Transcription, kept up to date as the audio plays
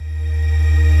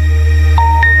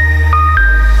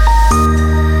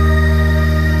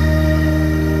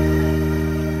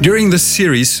During this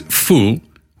series, Full,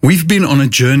 we've been on a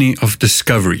journey of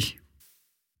discovery.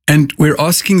 And we're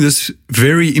asking this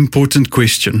very important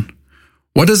question.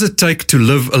 What does it take to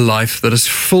live a life that is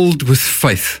filled with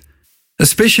faith,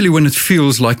 especially when it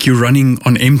feels like you're running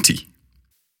on empty?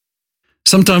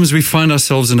 Sometimes we find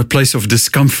ourselves in a place of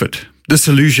discomfort,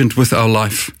 disillusioned with our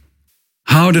life.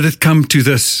 How did it come to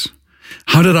this?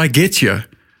 How did I get here?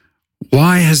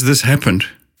 Why has this happened?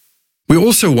 We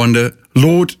also wonder,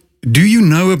 Lord, do you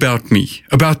know about me,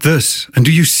 about this, and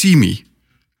do you see me?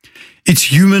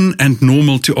 It's human and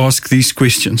normal to ask these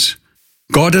questions.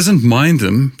 God doesn't mind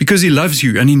them because He loves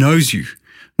you and He knows you,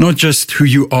 not just who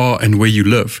you are and where you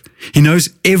live. He knows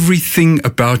everything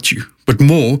about you, but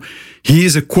more, He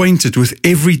is acquainted with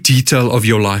every detail of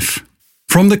your life,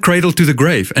 from the cradle to the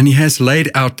grave, and He has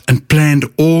laid out and planned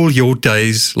all your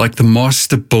days like the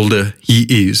master builder He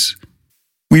is.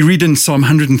 We read in Psalm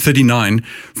 139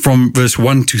 from verse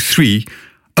 1 to 3,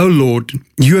 O Lord,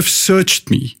 you have searched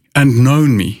me and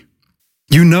known me.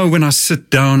 You know when I sit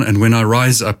down and when I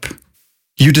rise up.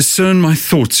 You discern my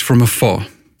thoughts from afar.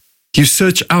 You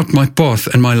search out my path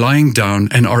and my lying down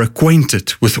and are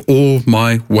acquainted with all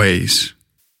my ways.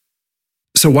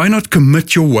 So why not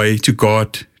commit your way to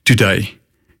God today?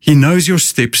 He knows your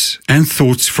steps and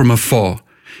thoughts from afar.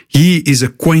 He is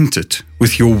acquainted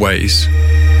with your ways.